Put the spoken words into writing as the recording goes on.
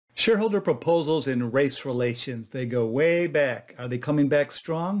Shareholder proposals in race relations, they go way back. Are they coming back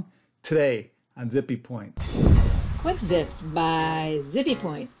strong? Today on Zippy Point. Quick Zips by Zippy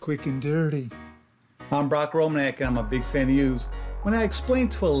Point. Quick and dirty. I'm Brock Romanek and I'm a big fan of yous. When I explain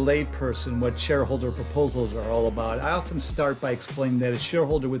to a layperson what shareholder proposals are all about, I often start by explaining that a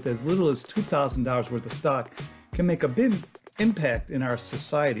shareholder with as little as $2,000 worth of stock can make a big impact in our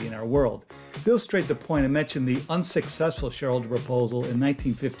society, in our world. To illustrate the point, I mentioned the unsuccessful shareholder proposal in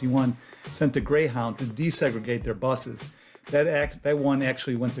 1951 sent to Greyhound to desegregate their buses. That one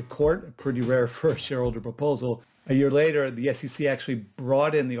actually went to court, pretty rare for a shareholder proposal. A year later, the SEC actually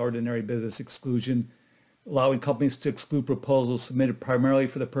brought in the ordinary business exclusion, allowing companies to exclude proposals submitted primarily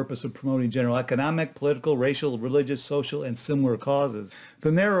for the purpose of promoting general economic, political, racial, religious, social, and similar causes.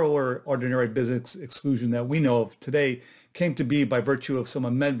 The narrower ordinary business exclusion that we know of today came to be by virtue of some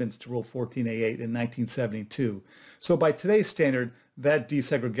amendments to Rule 14a8 in 1972. So by today's standard, that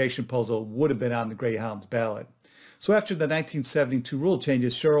desegregation proposal would have been on the Greyhound's ballot. So after the 1972 rule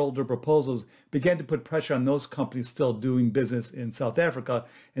changes, shareholder proposals began to put pressure on those companies still doing business in South Africa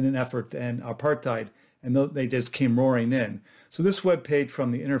in an effort to end apartheid, and they just came roaring in. So this webpage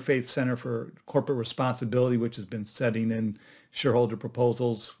from the Interfaith Center for Corporate Responsibility, which has been setting in shareholder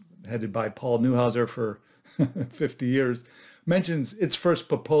proposals, headed by Paul Newhouser for 50 years, mentions its first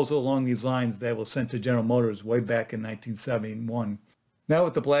proposal along these lines that was sent to General Motors way back in 1971. Now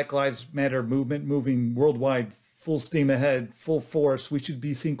with the Black Lives Matter movement moving worldwide full steam ahead, full force, we should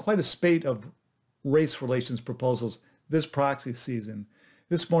be seeing quite a spate of race relations proposals this proxy season.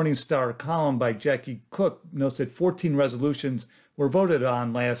 This Morning Star column by Jackie Cook notes that 14 resolutions were voted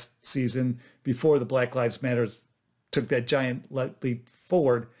on last season before the Black Lives Matter took that giant leap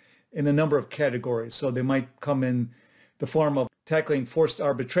forward in a number of categories. So they might come in the form of tackling forced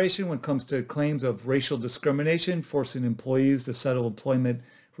arbitration when it comes to claims of racial discrimination, forcing employees to settle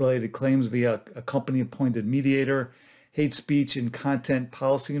employment-related claims via a company-appointed mediator, hate speech and content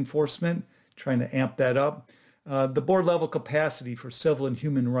policy enforcement, trying to amp that up, the board-level capacity for civil and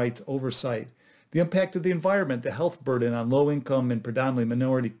human rights oversight, the impact of the environment, the health burden on low-income and predominantly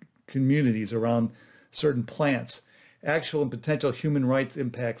minority communities around certain plants, actual and potential human rights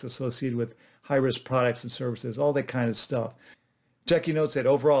impacts associated with high-risk products and services, all that kind of stuff. Jackie notes that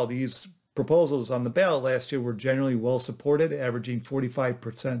overall, these proposals on the ballot last year were generally well supported, averaging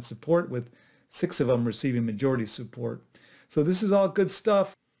 45% support, with 6 of them receiving majority support. So this is all good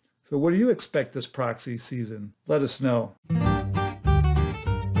stuff. So what do you expect this proxy season? Let us know.